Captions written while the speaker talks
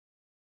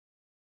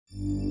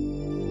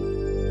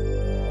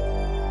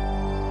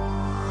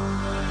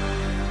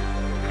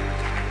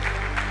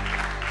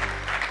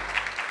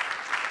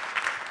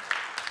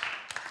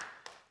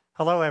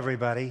Hello,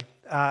 everybody.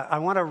 I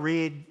want to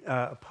read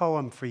a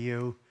poem for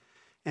you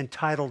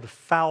entitled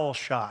Foul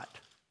Shot.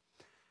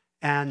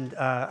 And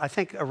I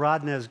think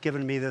Aradhana has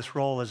given me this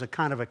role as a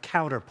kind of a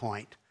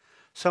counterpoint.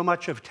 So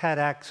much of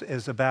TEDx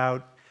is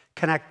about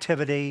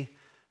connectivity,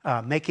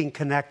 making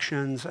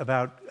connections,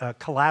 about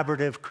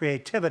collaborative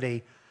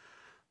creativity,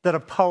 that a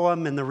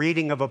poem and the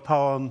reading of a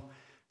poem,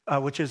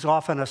 which is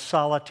often a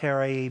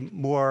solitary,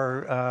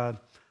 more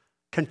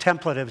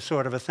contemplative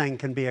sort of a thing,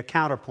 can be a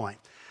counterpoint.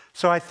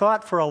 So I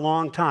thought for a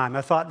long time,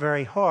 I thought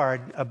very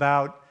hard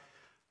about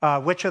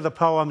which of the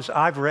poems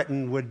I've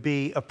written would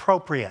be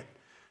appropriate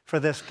for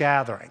this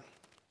gathering.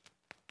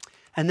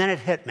 And then it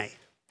hit me.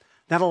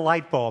 Then a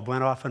light bulb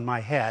went off in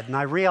my head, and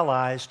I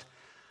realized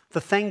the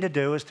thing to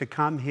do is to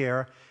come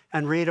here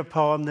and read a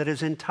poem that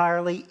is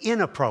entirely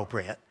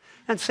inappropriate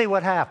and see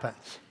what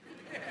happens.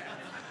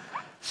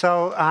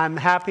 So I'm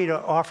happy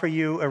to offer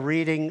you a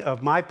reading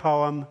of my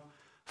poem,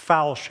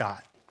 Foul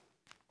Shot.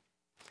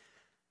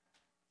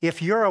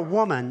 If you're a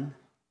woman,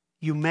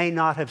 you may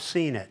not have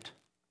seen it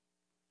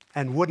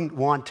and wouldn't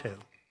want to.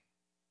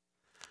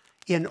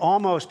 In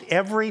almost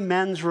every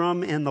men's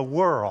room in the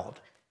world,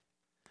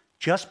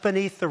 just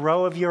beneath the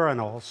row of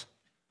urinals,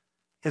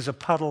 is a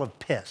puddle of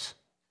piss.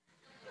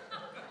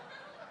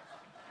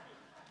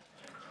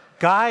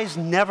 Guys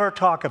never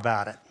talk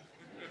about it.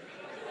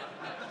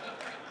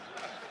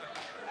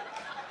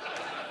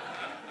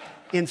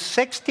 In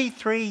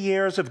 63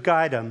 years of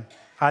guidom,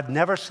 I've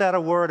never said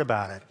a word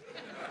about it,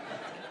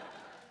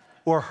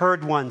 or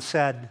heard one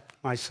said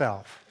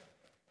myself.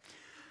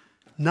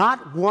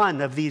 Not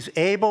one of these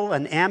able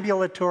and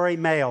ambulatory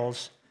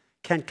males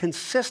can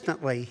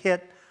consistently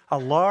hit a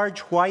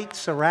large white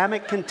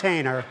ceramic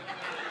container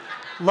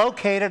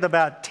located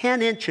about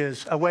 10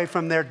 inches away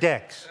from their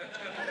dicks.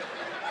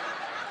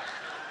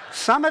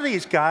 Some of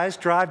these guys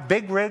drive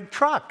big rig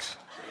trucks.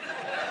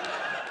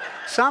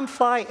 Some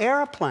fly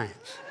airplanes.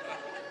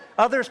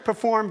 Others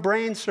perform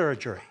brain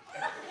surgery.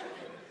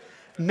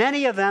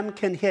 Many of them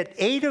can hit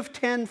 8 of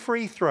 10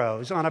 free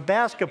throws on a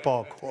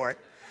basketball court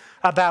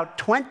about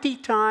 20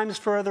 times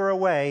further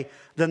away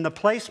than the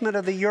placement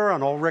of the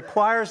urinal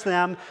requires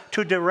them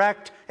to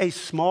direct a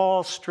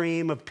small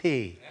stream of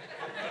pee.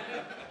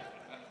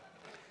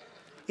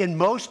 In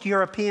most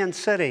European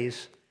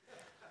cities,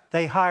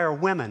 they hire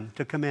women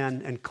to come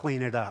in and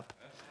clean it up.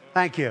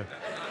 Thank you.